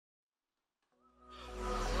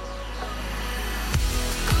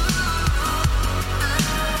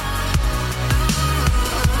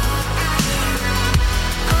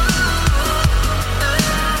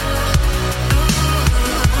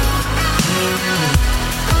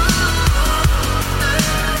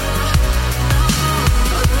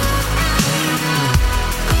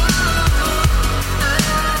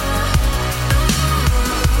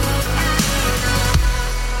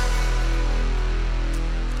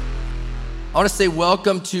I want to say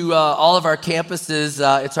welcome to all of our campuses.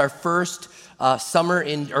 It's our first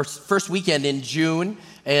first weekend in June,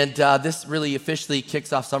 and this really officially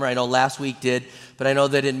kicks off summer. I know last week did, but I know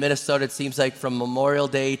that in Minnesota it seems like from Memorial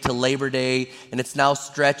Day to Labor Day, and it's now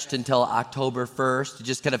stretched until October 1st. It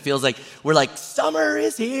just kind of feels like we're like, summer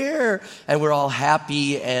is here, and we're all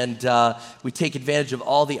happy, and we take advantage of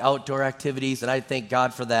all the outdoor activities, and I thank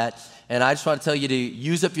God for that. And I just want to tell you to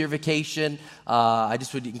use up your vacation. I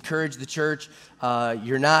just would encourage the church.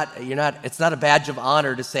 It's not a badge of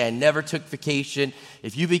honor to say, I never took vacation.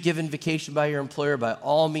 If you've been given vacation by your employer, by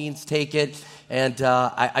all means, take it. And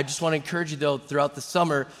I just want to encourage you, though, throughout the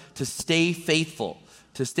summer to stay faithful,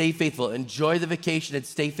 Enjoy the vacation and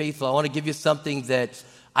stay faithful. I want to give you something that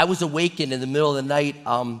I was awakened in the middle of the night.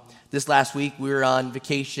 This last week, we were on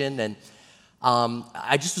vacation, and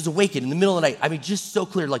I just was awakened in the middle of the night. I mean, just so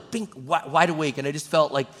clear, like wide awake. And I just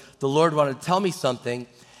felt like the Lord wanted to tell me something.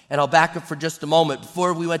 And I'll back up for just a moment.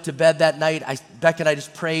 Before we went to bed that night, Becca and I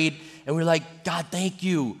just prayed. And we were like, God, thank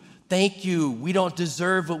you. Thank you. We don't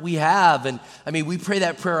deserve what we have. And I mean, we pray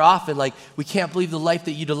that prayer often. Like, we can't believe the life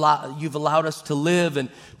that you've allowed us to live. And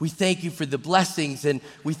we thank you for the blessings. And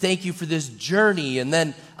we thank you for this journey. And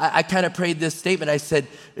then I kind of prayed this statement. I said,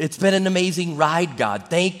 it's been an amazing ride, God.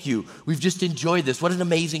 Thank you. We've just enjoyed this. What an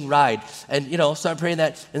amazing ride. And, so I'm praying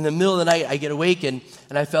that in the middle of the night, I get awake and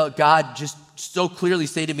I felt God just so clearly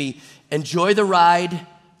say to me, enjoy the ride,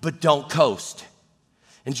 but don't coast.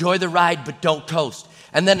 Enjoy the ride, but don't coast.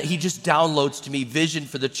 And then he just downloads to me vision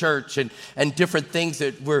for the church and different things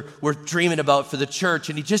that we're dreaming about for the church.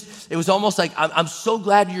 And it was almost like, I'm so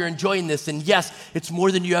glad you're enjoying this. And yes, it's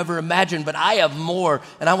more than you ever imagined, but I have more.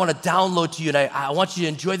 And I want to download to you. And I want you to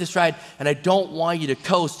enjoy this ride. And I don't want you to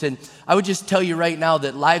coast. And I would just tell you right now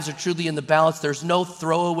that lives are truly in the balance. There's no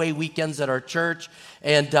throwaway weekends at our church.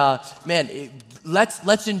 And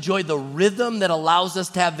let's enjoy the rhythm that allows us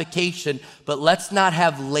to have vacation, but let's not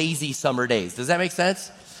have lazy summer days. Does that make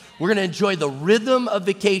sense? We're going to enjoy the rhythm of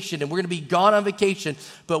vacation, and we're going to be gone on vacation,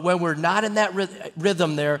 but when we're not in that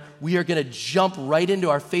rhythm there, we are going to jump right into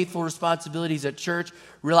our faithful responsibilities at church,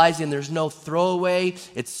 realizing there's no throwaway.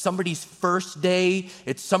 It's somebody's first day.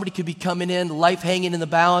 Somebody could be coming in, life hanging in the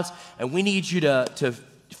balance, and we need you to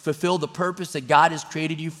fulfill the purpose that God has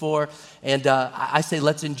created you for. And I say,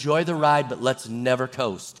 let's enjoy the ride, but let's never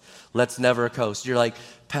coast. Let's never coast. You're like,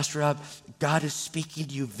 Pastor Rob, God is speaking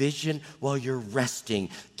to you vision while you're resting.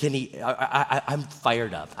 I'm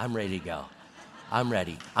fired up. I'm ready to go. I'm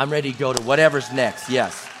ready to go to whatever's next.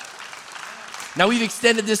 Yes. Now, we've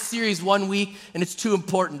extended this series 1 week, and it's too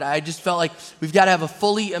important. I just felt like we've got to have a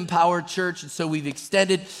fully empowered church, and so we've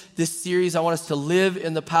extended this series. I want us to live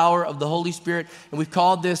in the power of the Holy Spirit, and we've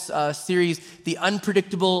called this series The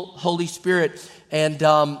Unpredictable Holy Spirit. And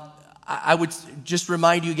I would just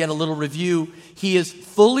remind you again, a little review. He is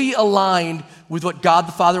fully aligned with what God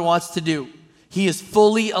the Father wants to do. He is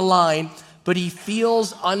fully aligned, but he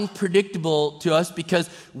feels unpredictable to us because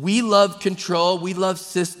we love control, we love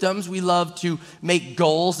systems, we love to make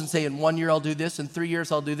goals and say, in 1 year I'll do this, in 3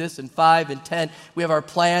 years I'll do this, in 5 and 10, we have our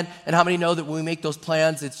plan. And how many know that when we make those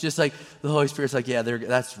plans, it's just like the Holy Spirit's like, yeah,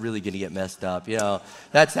 that's really going to get messed up.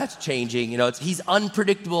 That's changing. He's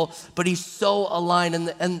unpredictable, but he's so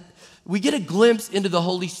aligned. And we get a glimpse into the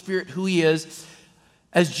Holy Spirit, who he is.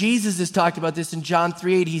 As Jesus has talked about this in John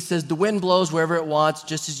 3:8, he says, the wind blows wherever it wants,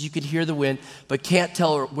 just as you can hear the wind, but can't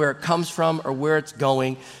tell where it comes from or where it's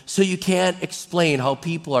going. So you can't explain how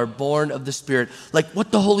people are born of the Spirit. Like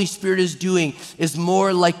what the Holy Spirit is doing is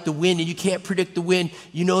more like the wind, and you can't predict the wind.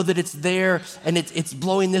 You know that it's there, and it's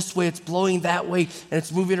blowing this way, it's blowing that way, and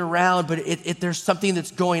it's moving around, but there's something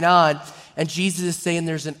that's going on. And Jesus is saying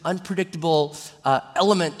there's an unpredictable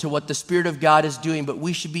element to what the Spirit of God is doing, but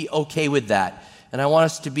we should be okay with that. And I want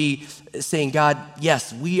us to be saying, God,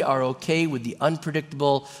 yes, we are okay with the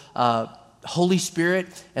unpredictable Holy Spirit.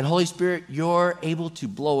 And Holy Spirit, you're able to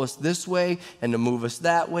blow us this way and to move us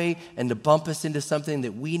that way and to bump us into something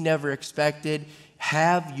that we never expected.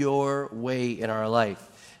 Have your way in our life.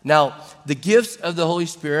 Now, the gifts of the Holy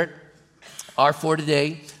Spirit are for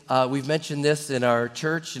today. We've mentioned this in our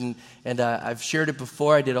church, and I've shared it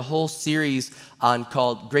before. I did a whole series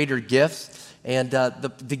called Greater Gifts. And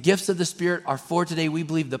the gifts of the Spirit are for today. We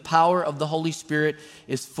believe the power of the Holy Spirit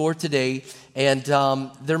is for today. And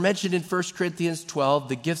they're mentioned in 1 Corinthians 12,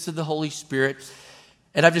 the gifts of the Holy Spirit.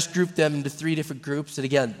 And I've just grouped them into 3 different groups. And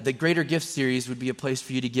again, the Greater Gifts series would be a place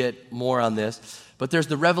for you to get more on this. But there's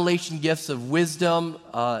the revelation gifts of wisdom,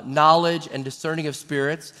 knowledge, and discerning of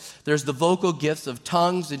spirits. There's the vocal gifts of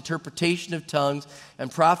tongues, interpretation of tongues,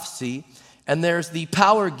 and prophecy. And there's the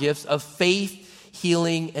power gifts of faith,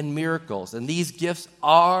 healing, and miracles. And these gifts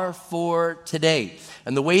are for today.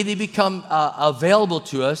 And the way they become available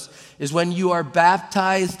to us is when you are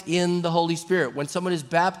baptized in the Holy Spirit. When someone is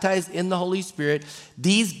baptized in the Holy Spirit,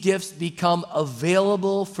 these gifts become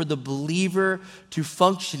available for the believer to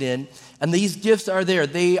function in. And these gifts are there.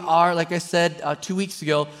 They are, like I said 2 weeks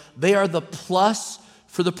ago, they are the plus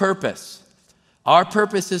for the purpose. Our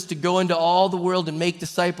purpose is to go into all the world and make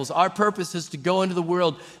disciples. Our purpose is to go into the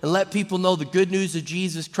world and let people know the good news of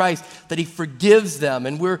Jesus Christ, that he forgives them.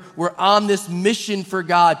 And we're on this mission for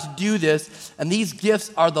God to do this. And these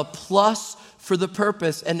gifts are the plus for the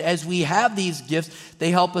purpose. And as we have these gifts, they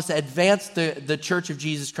help us advance the church of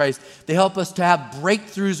Jesus Christ. They help us to have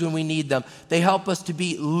breakthroughs when we need them. They help us to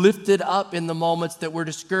be lifted up in the moments that we're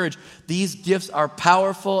discouraged. These gifts are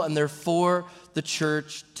powerful, and they're for the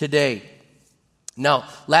church today. Now,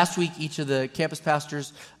 last week, each of the campus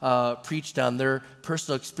pastors preached on their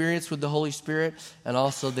personal experience with the Holy Spirit, and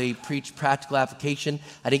also they preached practical application.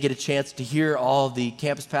 I didn't get a chance to hear all of the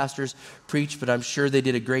campus pastors preach, but I'm sure they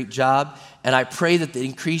did a great job. And I pray that they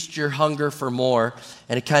increased your hunger for more,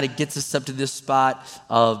 and it kind of gets us up to this spot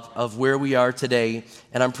of where we are today.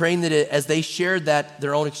 And I'm praying that as they shared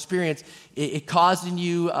their own experience, it caused in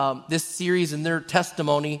you this series and their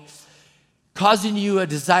testimony, causing you a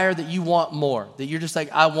desire that you want more, that you're just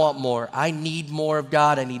like, I want more. I need more of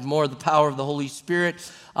God. I need more of the power of the Holy Spirit.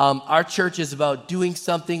 Our church is about doing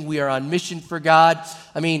something. We are on mission for God.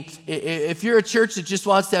 I mean, if you're a church that just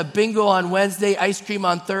wants to have bingo on Wednesday, ice cream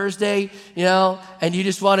on Thursday, and you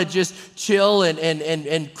just want to just chill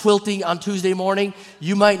and quilting on Tuesday morning,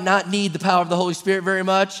 you might not need the power of the Holy Spirit very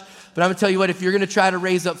much. But I'm going to tell you what, if you're going to try to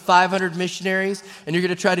raise up 500 missionaries, and you're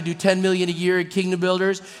going to try to do $10 million a year in Kingdom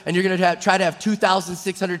Builders, and you're going to try to have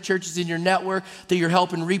 2,600 churches in your network that you're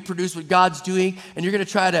helping reproduce what God's doing, and you're going to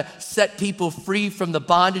try to set people free from the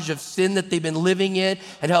bondage of sin that they've been living in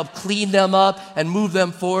and help clean them up and move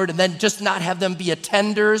them forward, and then just not have them be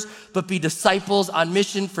attenders, but be disciples on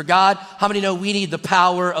mission for God. How many know we need the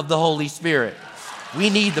power of the Holy Spirit? We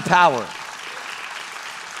need the power.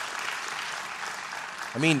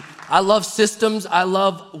 I mean, I love systems, I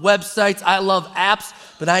love websites, I love apps,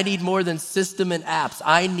 but I need more than system and apps.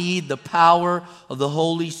 I need the power of the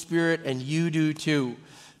Holy Spirit, and you do too.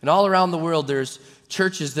 And all around the world, there's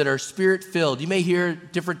churches that are Spirit-filled. You may hear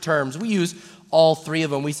different terms. We use all three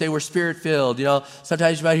of them. We say we're Spirit-filled.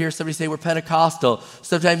 Sometimes you might hear somebody say we're Pentecostal.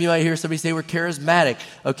 Sometimes you might hear somebody say we're charismatic.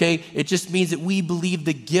 Okay? It just means that we believe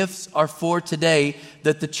the gifts are for today,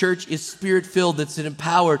 that the church is Spirit-filled, that's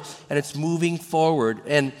empowered, and it's moving forward.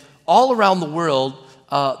 And all around the world,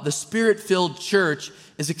 the Spirit-filled church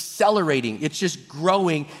is accelerating. It's just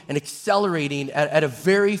growing and accelerating at a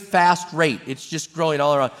very fast rate. It's just growing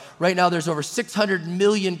all around. Right now, there's over 600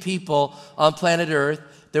 million people on planet Earth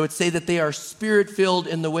that would say that they are Spirit-filled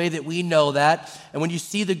in the way that we know that. And when you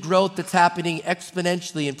see the growth that's happening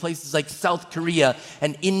exponentially in places like South Korea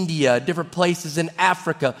and India, different places in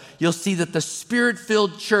Africa, you'll see that the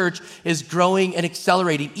Spirit-filled church is growing and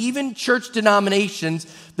accelerating. Even church denominations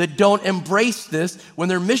that don't embrace this, when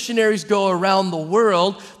their missionaries go around the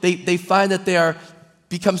world, they find that they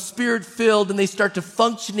become Spirit-filled, and they start to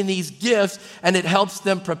function in these gifts, and it helps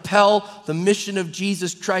them propel the mission of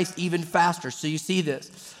Jesus Christ even faster. So you see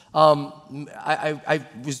this. I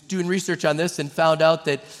was doing research on this and found out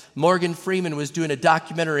that Morgan Freeman was doing a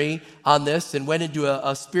documentary on this and went into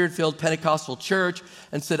a Spirit-filled Pentecostal church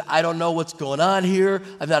and said, I don't know what's going on here.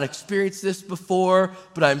 I've not experienced this before,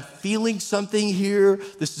 but I'm feeling something here.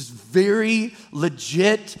 This is very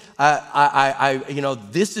legit.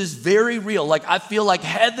 This is very real. Like, I feel like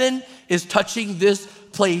heaven is touching this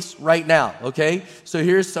place right now, okay? So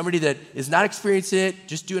here's somebody that is not experiencing it,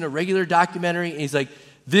 just doing a regular documentary, and he's like,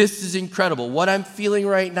 this is incredible. What I'm feeling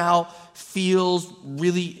right now feels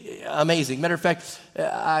really amazing. Matter of fact,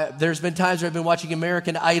 there's been times where I've been watching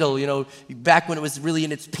American Idol, back when it was really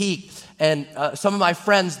in its peak. And some of my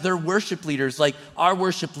friends, they're worship leaders, like our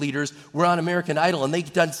worship leaders, were on American Idol, and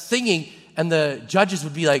they'd done singing, and the judges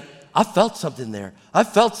would be like, I felt something there. I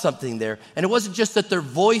felt something there. And it wasn't just that their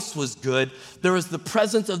voice was good. There was the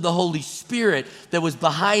presence of the Holy Spirit that was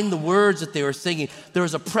behind the words that they were singing. There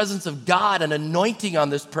was a presence of God, an anointing on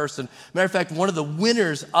this person. Matter of fact, one of the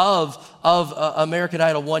winners of American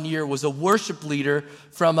Idol one year was a worship leader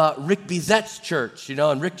from Rick Bizet's church,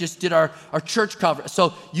 and Rick just did our church conference.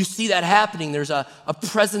 So you see that happening. There's a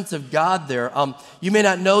presence of God there. You may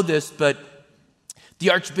not know this, but the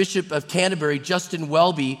Archbishop of Canterbury, Justin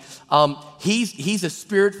Welby, he's a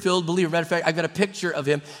Spirit-filled believer. Matter of fact, I've got a picture of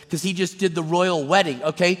him because he just did the royal wedding,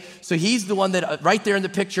 okay? So he's the one that, right there in the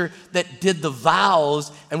picture, that did the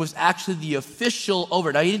vows and was actually the official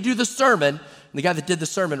over. Now, he didn't do the sermon, And the guy that did the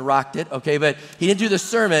sermon rocked it, okay? But he didn't do the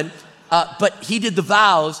sermon, but he did the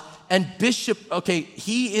vows. And Bishop, okay,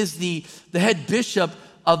 he is the head bishop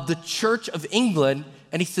of the Church of England.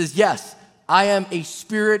 And he says, yes, I am a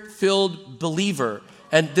spirit-filled believer.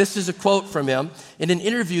 And this is a quote from him. In an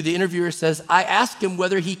interview, the interviewer says, I asked him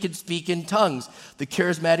whether he could speak in tongues, the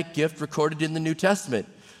charismatic gift recorded in the New Testament.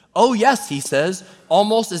 Oh, yes, he says,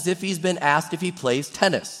 almost as if he's been asked if he plays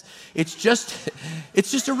tennis. It's just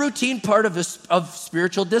a routine part of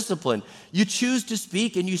spiritual discipline. You choose to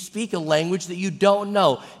speak, and you speak a language that you don't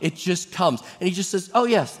know. It just comes. And he just says, oh,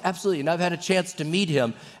 yes, absolutely. And I've had a chance to meet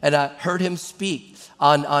him, and I heard him speak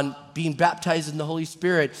on being baptized in the Holy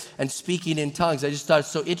Spirit and speaking in tongues. I just thought it's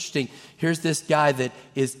so interesting. Here's this guy that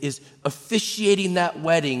is officiating that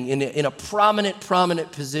wedding in a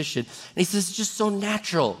prominent position. And he says, it's just so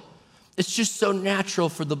natural. It's just so natural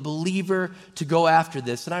for the believer to go after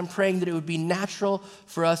this. And I'm praying that it would be natural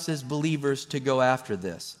for us as believers to go after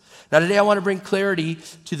this. Now today I want to bring clarity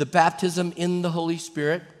to the baptism in the Holy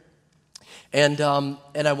Spirit. And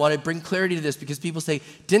I want to bring clarity to this because people say,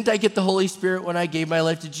 didn't I get the Holy Spirit when I gave my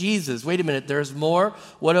life to Jesus? Wait a minute, there's more.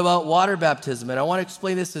 What about water baptism? And I want to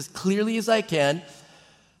explain this as clearly as I can.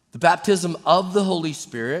 The baptism of the Holy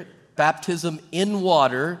Spirit, baptism in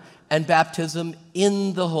water, and baptism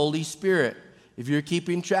in the Holy Spirit. If you're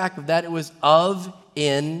keeping track of that, it was of,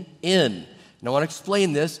 in. And I want to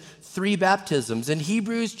explain this. 3 baptisms. In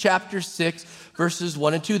Hebrews chapter 6, verses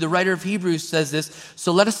 1 and 2, the writer of Hebrews says this,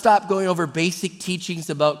 so let us stop going over basic teachings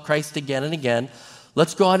about Christ again and again.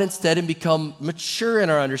 Let's go on instead and become mature in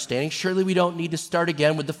our understanding. Surely we don't need to start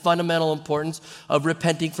again with the fundamental importance of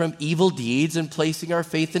repenting from evil deeds and placing our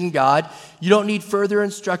faith in God. You don't need further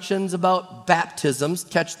instructions about baptisms.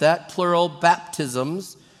 Catch that, plural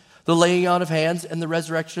baptisms. The laying on of hands and the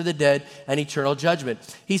resurrection of the dead and eternal judgment.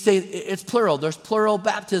 He's saying it's plural. There's plural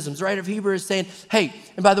baptisms. The writer of Hebrews is saying, hey,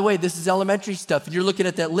 and by the way, this is elementary stuff. And you're looking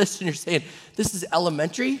at that list and you're saying, this is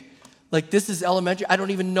elementary? Like, this is elementary? I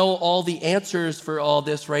don't even know all the answers for all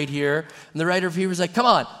this right here. And the writer of Hebrews is like, come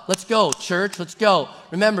on, let's go, church, let's go.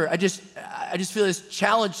 Remember, I just feel this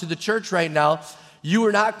challenge to the church right now. You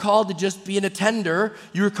were not called to just be an attender.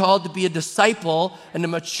 You were called to be a disciple and to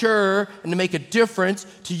mature and to make a difference,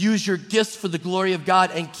 to use your gifts for the glory of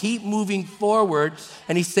God and keep moving forward.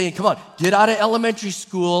 And he's saying, come on, get out of elementary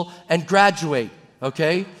school and graduate,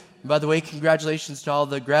 okay? And by the way, congratulations to all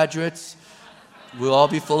the graduates. We'll all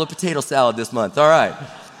be full of potato salad this month. All right.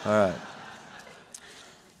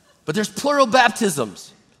 But there's plural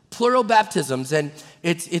baptisms, and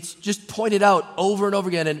it's just pointed out over and over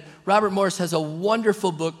again. And Robert Morris has a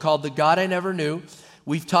wonderful book called The God I Never Knew.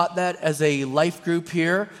 We've taught that as a life group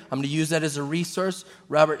here. I'm going to use that as a resource.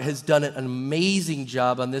 Robert has done an amazing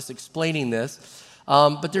job on this, explaining this.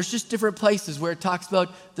 But there's just different places where it talks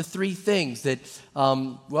about the 3 things that,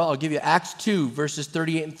 I'll give you Acts 2, verses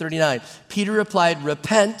 38 and 39. Peter replied,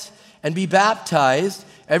 repent and be baptized,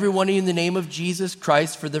 every one of you in the name of Jesus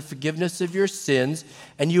Christ for the forgiveness of your sins,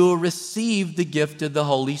 and you will receive the gift of the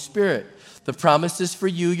Holy Spirit. The promise is for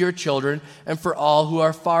you, your children, and for all who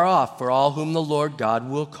are far off, for all whom the Lord God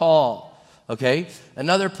will call. Okay?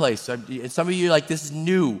 Another place. Some of you are like, this is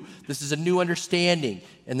new. This is a new understanding.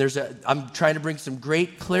 And I'm trying to bring some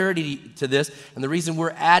great clarity to this. And the reason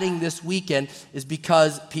we're adding this weekend is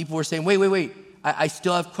because people were saying, wait. I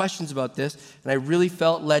still have questions about this. And I really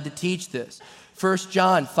felt led to teach this. 1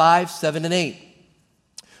 John 5, 7, and 8.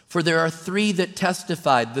 For there are 3 that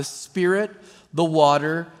testified, the Spirit, the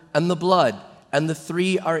water, and the blood. And the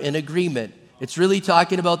 3 are in agreement. It's really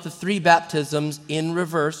talking about the 3 baptisms in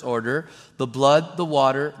reverse order: the blood, the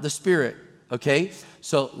water, the Spirit. Okay?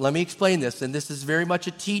 So let me explain this. And this is very much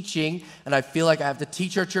a teaching, and I feel like I have to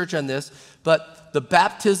teach our church on this. But the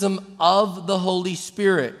baptism of the Holy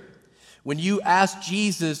Spirit, when you ask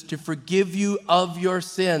Jesus to forgive you of your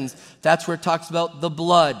sins, that's where it talks about the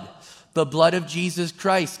blood. The blood of Jesus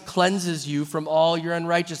Christ cleanses you from all your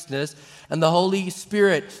unrighteousness. And the Holy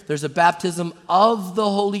Spirit, there's a baptism of the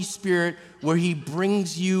Holy Spirit where he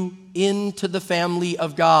brings you into the family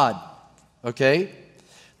of God. Okay?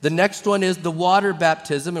 The next one is the water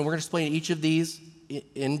baptism, and we're going to explain each of these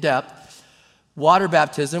in depth. Water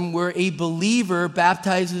baptism, where a believer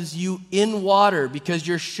baptizes you in water because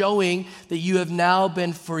you're showing that you have now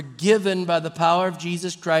been forgiven by the power of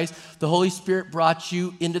Jesus Christ. The Holy Spirit brought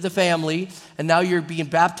you into the family, and now you're being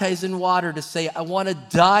baptized in water to say, I want to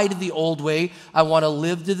die to the old way, I want to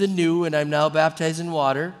live to the new, and I'm now baptized in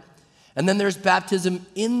water. And then there's baptism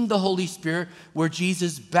in the Holy Spirit, where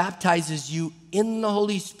Jesus baptizes you in the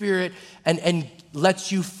Holy Spirit and lets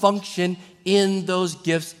you function in those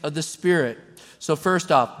gifts of the Spirit. So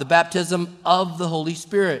first off, the baptism of the Holy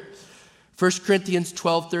Spirit. 1 Corinthians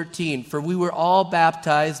 12:13, for we were all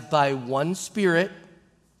baptized by one Spirit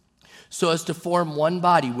so as to form one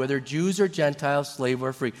body, whether Jews or Gentiles, slave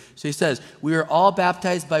or free. So he says, we are all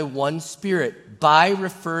baptized by one Spirit. By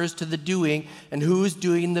refers to the doing, and who's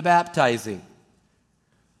doing the baptizing?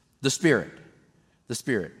 The Spirit. The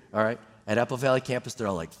Spirit, all right? At Apple Valley campus, they're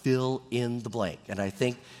all like, fill in the blank. And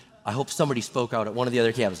I hope somebody spoke out at one of the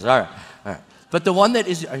other campuses. All right. But the one that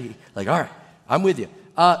is, like, all right, I'm with you.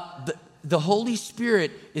 The Holy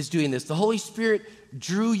Spirit is doing this. The Holy Spirit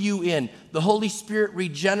drew you in. The Holy Spirit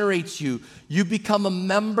regenerates you. You become a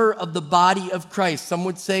member of the body of Christ. Some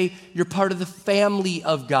would say you're part of the family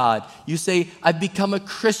of God. You say, I've become a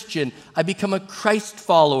Christian. I become a Christ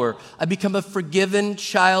follower. I become a forgiven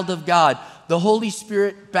child of God. The Holy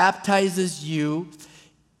Spirit baptizes you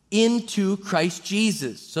into Christ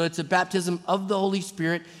Jesus. So it's a baptism of the Holy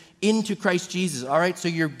Spirit into Christ Jesus. All right, so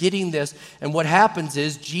you're getting this. And what happens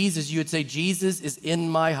is you would say, Jesus is in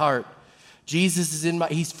my heart. Jesus is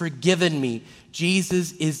he's forgiven me.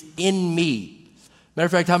 Jesus is in me. Matter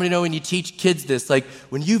of fact, how many know when you teach kids this, like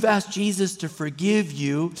when you've asked Jesus to forgive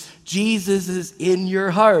you, Jesus is in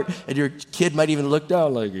your heart. And your kid might even look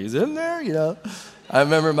down like, he's in there, you know. I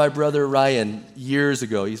remember my brother Ryan years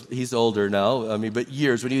ago, he's older now, but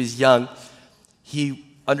years, when he was young, he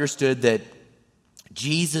understood that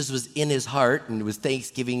Jesus was in his heart, and it was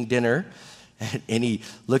Thanksgiving dinner, and he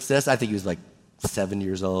looks at us, I think he was like 7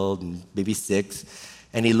 years old, and maybe 6,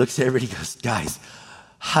 and he looks at everybody and goes, guys,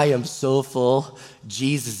 I am so full,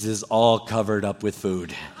 Jesus is all covered up with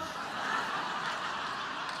food.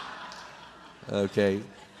 Okay.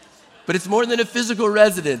 But it's more than a physical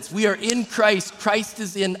residence. We are in Christ. Christ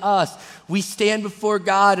is in us. We stand before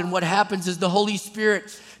God, and what happens is the Holy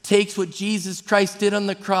Spirit takes what Jesus Christ did on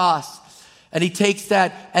the cross, and he takes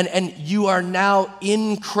that, and you are now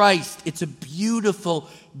in Christ. It's a beautiful,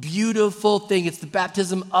 beautiful thing. It's the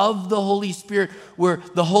baptism of the Holy Spirit, where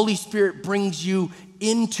the Holy Spirit brings you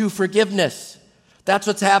into forgiveness. That's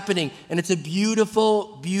what's happening, and it's a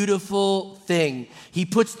beautiful, beautiful thing. He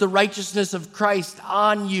puts the righteousness of Christ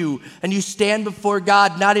on you, and you stand before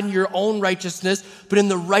God not in your own righteousness, but in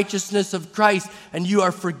the righteousness of Christ, and you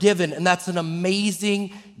are forgiven, and that's an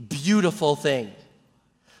amazing, beautiful thing.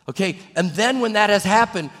 Okay, and then when that has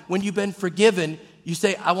happened, when you've been forgiven, you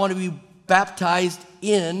say, I want to be baptized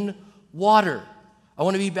in water. I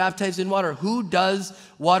want to be baptized in water. Who does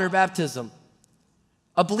water baptism?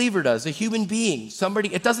 A believer does, a human being,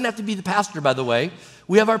 somebody. It doesn't have to be the pastor, by the way.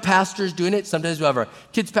 We have our pastors doing it. Sometimes we have our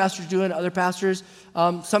kids' pastors doing it, other pastors.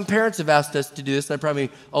 Some parents have asked us to do this. I'm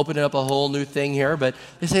probably opening up a whole new thing here, but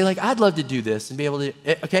they say, like, I'd love to do this and be able to,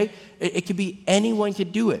 okay? It could be, anyone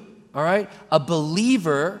could do it, all right? A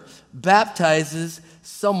believer baptizes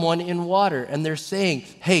someone in water, and they're saying,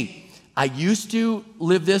 hey, I used to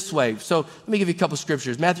live this way. So let me give you a couple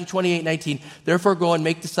scriptures. Matthew 28:19. Therefore go and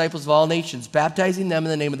make disciples of all nations, baptizing them in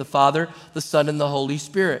the name of the Father, the Son, and the Holy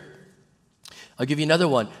Spirit. I'll give you another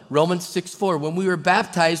one. Romans 6:4. When we were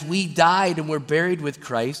baptized, we died and were buried with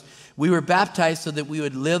Christ. We were baptized so that we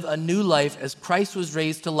would live a new life as Christ was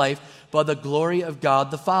raised to life by the glory of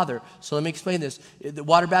God the Father. So let me explain this. The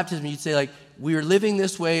water baptism, you'd say, like, we were living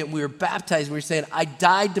this way and we were baptized. We were saying, I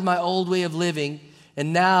died to my old way of living,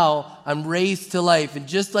 and now I'm raised to life. And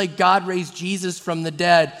just like God raised Jesus from the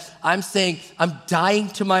dead, I'm saying I'm dying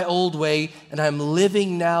to my old way, and I'm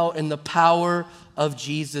living now in the power of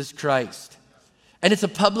Jesus Christ. And it's a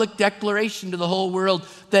public declaration to the whole world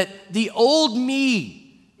that the old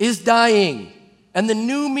me is dying and the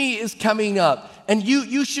new me is coming up. And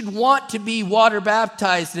you should want to be water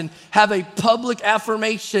baptized and have a public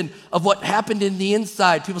affirmation of what happened in the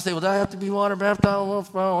inside. People say, well, do I have to be water baptized? I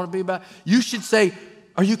don't want to be baptized. You should say,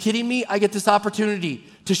 are you kidding me? I get this opportunity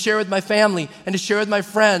to share with my family and to share with my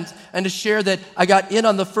friends and to share that I got in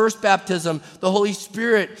on the first baptism, the Holy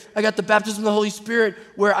Spirit. I got the baptism of the Holy Spirit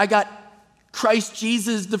where I got Christ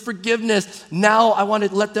Jesus, the forgiveness. Now I want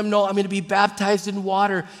to let them know I'm going to be baptized in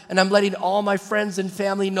water, and I'm letting all my friends and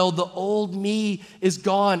family know the old me is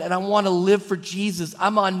gone, and I want to live for Jesus.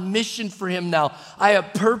 I'm on mission for him now. I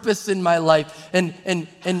have purpose in my life, and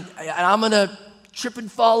I'm going to trip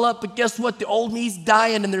and fall up, but guess what? The old me's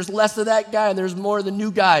dying, and there's less of that guy, and there's more of the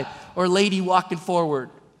new guy or lady walking forward.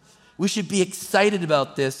 We should be excited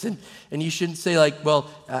about this, and you shouldn't say, like, well,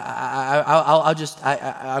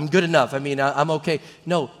 I'm good enough. I mean, I'm okay.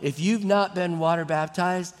 No, if you've not been water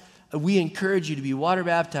baptized, we encourage you to be water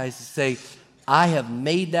baptized, to say, I have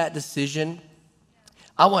made that decision.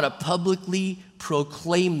 I want to publicly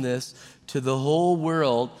proclaim this to the whole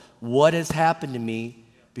world, what has happened to me,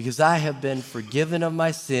 because I have been forgiven of my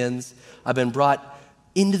sins. I've been brought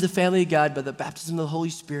into the family of God by the baptism of the Holy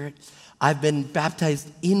Spirit. I've been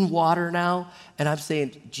baptized in water now, and I'm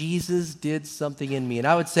saying Jesus did something in me. And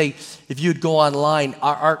I would say if you'd go online,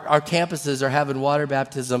 our campuses are having water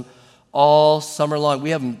baptism all summer long.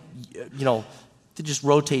 We have them, they're just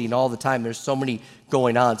rotating all the time. There's so many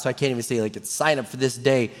going on, so I can't even say it's sign up for this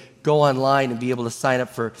day. Go online and be able to sign up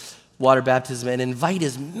for water baptism and invite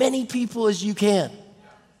as many people as you can.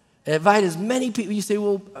 Invite as many people. You say,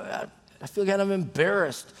 well, I feel kind of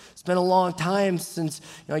embarrassed. It's been a long time since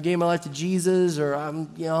I gave my life to Jesus, or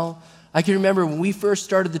I can remember when we first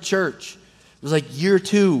started the church. It was like year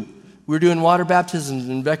 2. We were doing water baptisms,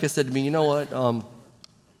 and Becca said to me, you know what?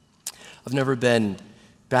 I've never been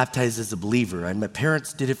baptized as a believer. My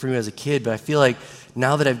parents did it for me as a kid, but I feel like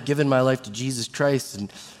now that I've given my life to Jesus Christ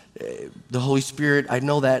and the Holy Spirit, I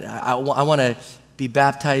know that I want to be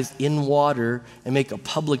baptized in water and make a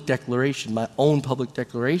public declaration, my own public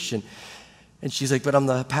declaration. And she's like, but I'm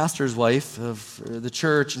the pastor's wife of the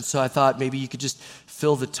church, and so I thought maybe you could just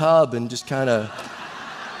fill the tub and just kind of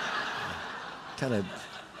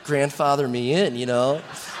grandfather me in, And I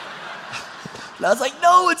was like,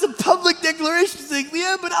 no, it's a public declaration. She's like,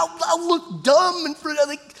 yeah, but I'll look dumb in front of,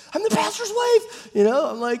 I'm the pastor's wife.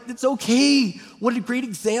 I'm like, it's okay. What a great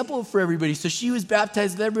example for everybody. So she was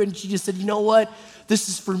baptized with everybody, and she just said, you know what? This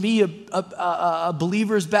is for me a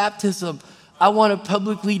believer's baptism. I want to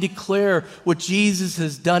publicly declare what Jesus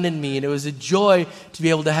has done in me. And it was a joy to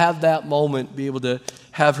be able to have that moment, be able to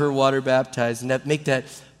have her water baptized and make that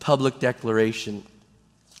public declaration.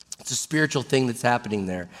 It's a spiritual thing that's happening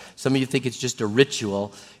there. Some of you think it's just a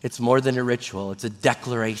ritual. It's more than a ritual. It's a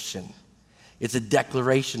declaration. It's a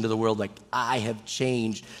declaration to the world I have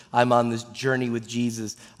changed. I'm on this journey with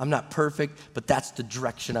Jesus. I'm not perfect, but that's the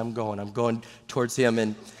direction I'm going. I'm going towards him.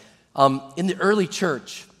 And in the early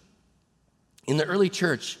church,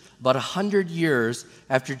 about 100 years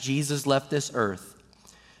after Jesus left this earth,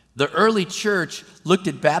 the early church looked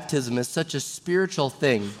at baptism as such a spiritual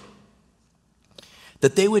thing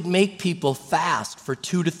that they would make people fast for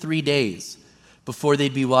 2 to 3 days before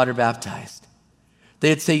they'd be water baptized.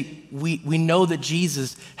 They'd say, we know that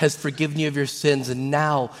Jesus has forgiven you of your sins, and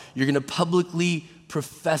now you're going to publicly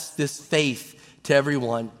profess this faith to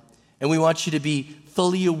everyone. And we want you to be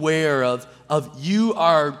fully aware of you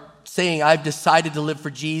are saying, I've decided to live for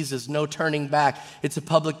Jesus, no turning back. It's a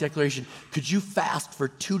public declaration. Could you fast for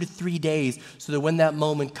 2 to 3 days so that when that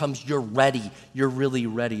moment comes, you're ready, you're really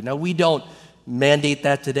ready? Now, we don't mandate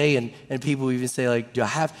that today, and people even say, do I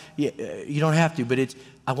have? You don't have to, but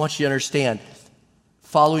I want you to understand,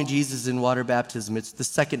 following Jesus in water baptism, it's the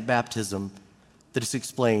second baptism that is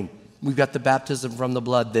explained. We've got the baptism from the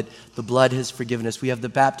blood, that the blood has forgiven us. We have the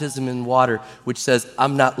baptism in water, which says,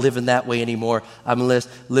 I'm not living that way anymore. I'm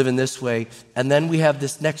living this way. And then we have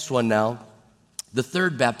this next one now, the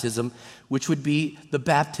third baptism, which would be the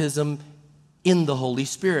baptism in the Holy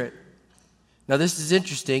Spirit. Now, this is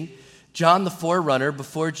interesting. John the forerunner,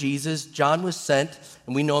 before Jesus, John was sent,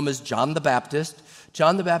 and we know him as John the Baptist.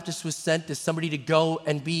 John the Baptist was sent as somebody to go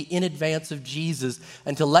and be in advance of Jesus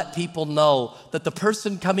and to let people know that the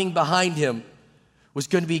person coming behind him was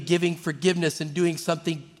going to be giving forgiveness and doing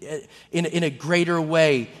something in a greater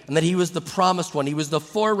way, and that he was the promised one. He was the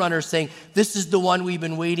forerunner saying, this is the one we've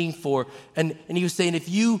been waiting for. And he was saying, if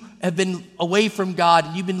you have been away from God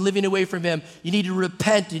and you've been living away from him, you need to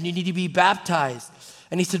repent and you need to be baptized.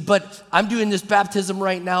 And he said, but I'm doing this baptism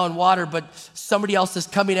right now in water, but somebody else is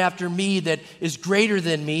coming after me that is greater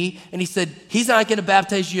than me. And he said, he's not going to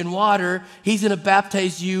baptize you in water. He's going to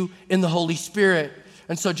baptize you in the Holy Spirit.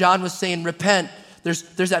 And so John was saying, repent. There's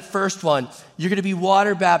that first one. You're going to be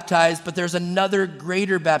water baptized, but there's another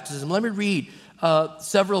greater baptism. Let me read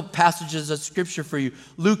several passages of scripture for you.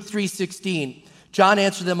 Luke 3:16. John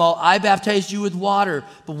answered them all, I baptize you with water,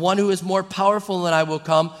 but one who is more powerful than I will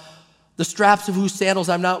come, the straps of whose sandals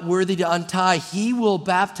I'm not worthy to untie. He will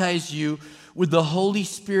baptize you with the Holy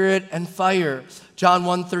Spirit and fire. John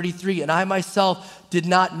 1:33, and I myself did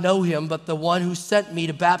not know him, but the one who sent me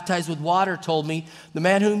to baptize with water told me, the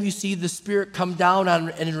man whom you see the Spirit come down on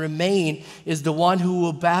and remain is the one who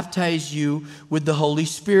will baptize you with the Holy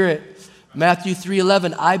Spirit. Matthew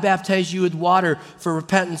 3:11, I baptize you with water for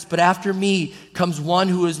repentance, but after me comes one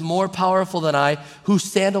who is more powerful than I, whose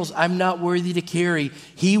sandals I'm not worthy to carry.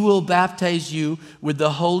 He will baptize you with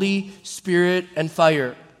the Holy Spirit and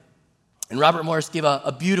fire. And Robert Morris gave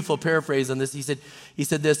a beautiful paraphrase on this. He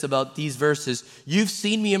said this about these verses. You've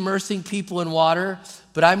seen me immersing people in water,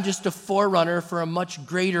 but I'm just a forerunner for a much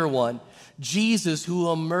greater one. Jesus, who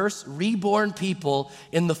will immerse reborn people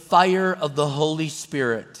in the fire of the Holy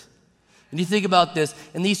Spirit. And you think about this,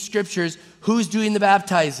 in these scriptures, who's doing the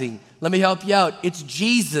baptizing? Let me help you out. It's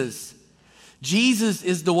Jesus. Jesus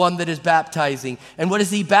is the one that is baptizing. And what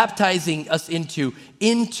is he baptizing us into?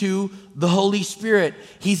 Into the Holy Spirit.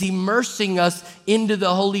 He's immersing us into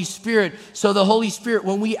the Holy Spirit. So the Holy Spirit,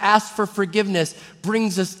 when we ask for forgiveness,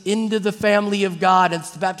 brings us into the family of God. And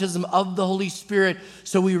it's the baptism of the Holy Spirit,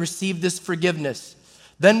 so we receive this forgiveness.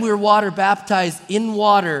 Then we're water baptized in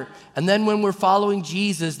water. And then when we're following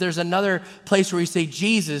Jesus, there's another place where we say,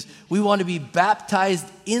 Jesus, we want to be baptized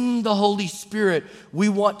in the Holy Spirit. We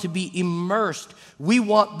want to be immersed. We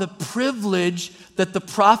want the privilege that the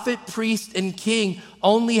prophet, priest, and king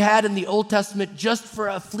only had in the Old Testament just for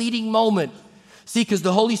a fleeting moment. See, because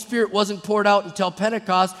the Holy Spirit wasn't poured out until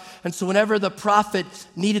Pentecost, and so whenever the prophet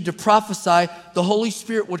needed to prophesy, the Holy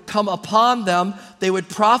Spirit would come upon them, they would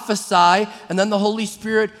prophesy, and then the Holy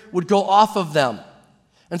Spirit would go off of them.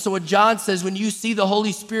 And so what John says, when you see the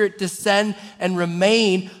Holy Spirit descend and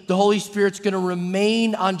remain, the Holy Spirit's going to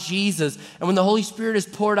remain on Jesus. And when the Holy Spirit is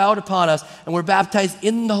poured out upon us and we're baptized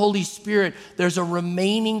in the Holy Spirit, there's a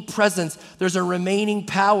remaining presence. There's a remaining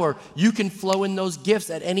power. You can flow in those gifts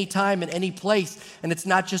at any time, in any place. And it's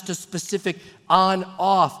not just a specific on,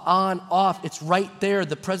 off. It's right there.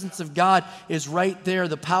 The presence of God is right there.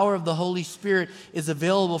 The power of the Holy Spirit is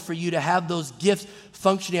available for you to have those gifts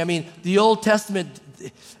functioning. I mean, the Old Testament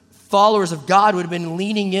followers of God would have been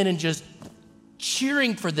leaning in and just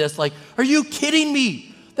cheering for this. Like, are you kidding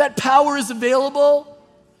me? That power is available?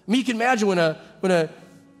 I mean, you can imagine when a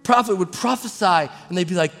prophet would prophesy and they'd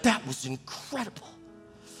be like, that was incredible.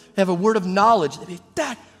 They have a word of knowledge. They'd be,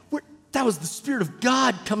 that was the Spirit of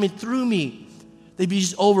God coming through me. They'd be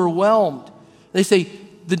just overwhelmed. They say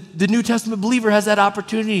the New Testament believer has that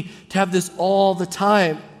opportunity to have this all the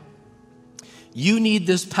time. You need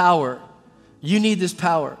this power. You need this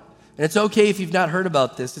power. And it's okay if you've not heard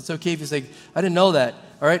about this. It's okay if you say, I didn't know that.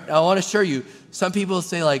 All right, I want to assure you. Some people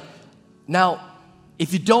say like, now,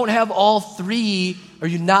 if you don't have all three, are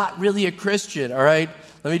you not really a Christian? All right,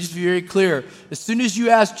 let me just be very clear. As soon as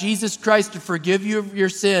you ask Jesus Christ to forgive you of your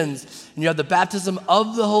sins, and you have the baptism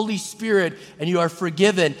of the Holy Spirit, and you are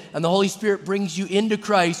forgiven, and the Holy Spirit brings you into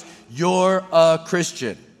Christ, you're a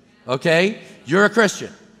Christian. Okay? You're a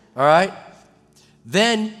Christian. All right?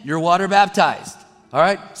 Then you're water baptized. All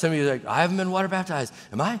right? Some of you are like, I haven't been water baptized.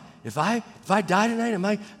 If I die tonight, am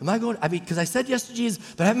I going? I mean, because I said yes to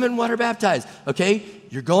Jesus, but I haven't been water baptized. Okay?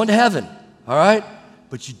 You're going to heaven. All right?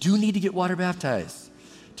 But you do need to get water baptized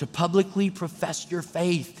to publicly profess your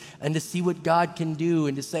faith and to see what God can do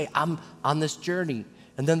and to say, I'm on this journey.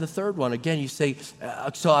 And then the third one, again, you say,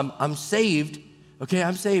 so I'm saved. Okay,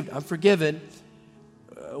 I'm saved. I'm forgiven.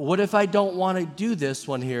 What if I don't want to do this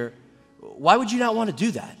one here? Why would you not want to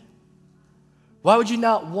do that? Why would you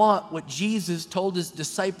not want what Jesus told his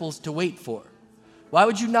disciples to wait for? Why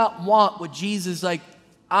would you not want what Jesus, like,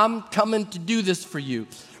 I'm coming to do this for you?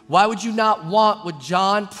 Why would you not want what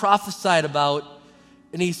John prophesied about?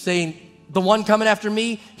 And he's saying, the one coming after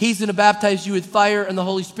me, he's going to baptize you with fire and the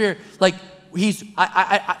Holy Spirit. Like,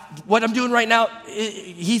 what I'm doing right now,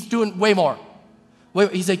 he's doing way more.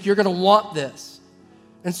 He's like, you're going to want this.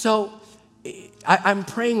 And so I'm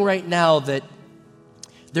praying right now that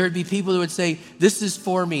there would be people who would say, this is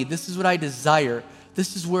for me. This is what I desire.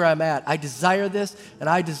 This is where I'm at. I desire this, and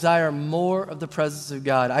I desire more of the presence of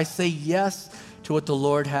God. I say yes to what the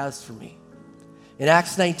Lord has for me. In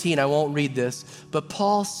Acts 19, I won't read this, but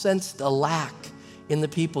Paul sensed a lack in the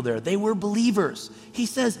people there. They were believers. He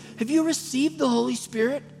says, have you received the Holy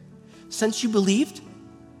Spirit since you believed?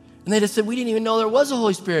 And they just said, we didn't even know there was a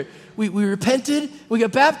Holy Spirit. We repented, we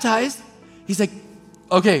got baptized. He's like,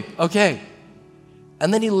 okay.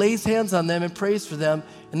 And then he lays hands on them and prays for them,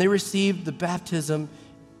 and they receive the baptism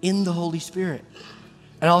in the Holy Spirit.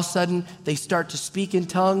 And all of a sudden, they start to speak in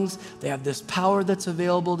tongues. They have this power that's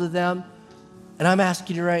available to them. And I'm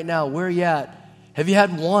asking you right now, where are you at? Have you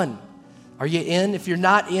had one? Are you in? If you're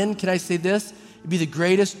not in, can I say this? It'd be the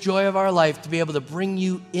greatest joy of our life to be able to bring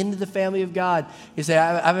you into the family of God. You say,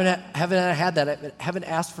 I haven't had that. I haven't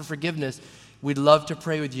asked for forgiveness. We'd love to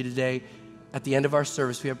pray with you today. At the end of our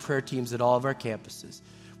service, we have prayer teams at all of our campuses.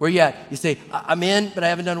 Where you at? You say, I'm in, but I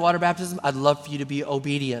haven't done water baptism. I'd love for you to be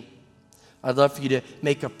obedient. I'd love for you to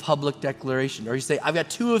make a public declaration. Or you say, I've got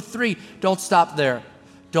 2 of 3. Don't stop there.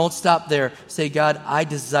 Don't stop there. Say, God, I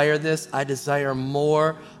desire this. I desire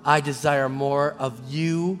more. I desire more of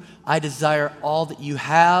you. I desire all that you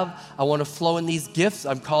have. I want to flow in these gifts.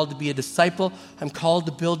 I'm called to be a disciple. I'm called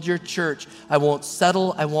to build your church. I won't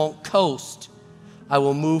settle. I won't coast. I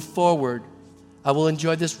will move forward. I will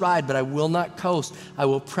enjoy this ride, but I will not coast. I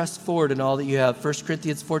will press forward in all that you have. 1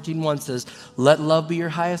 Corinthians 14:1 says, let love be your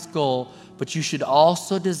highest goal, but you should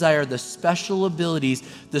also desire the special abilities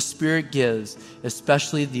the Spirit gives,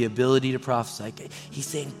 especially the ability to prophesy. He's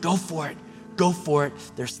saying, go for it. Go for it.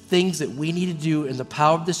 There's things that we need to do in the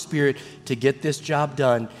power of the Spirit to get this job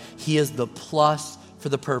done. He is the plus for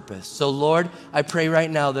the purpose. So Lord, I pray right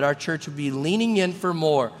now that our church would be leaning in for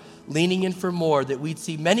more, that we'd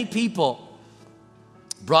see many people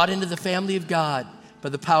brought into the family of God by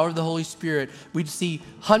the power of the Holy Spirit. We'd see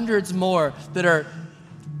hundreds more that are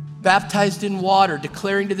baptized in water,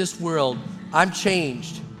 declaring to this world, I'm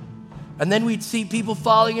changed. And then we'd see people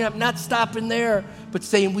following up, not stopping there, but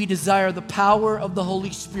saying, we desire the power of the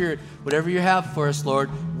Holy Spirit. Whatever you have for us,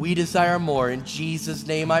 Lord, we desire more. In Jesus'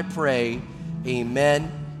 name I pray,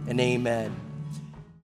 amen and amen.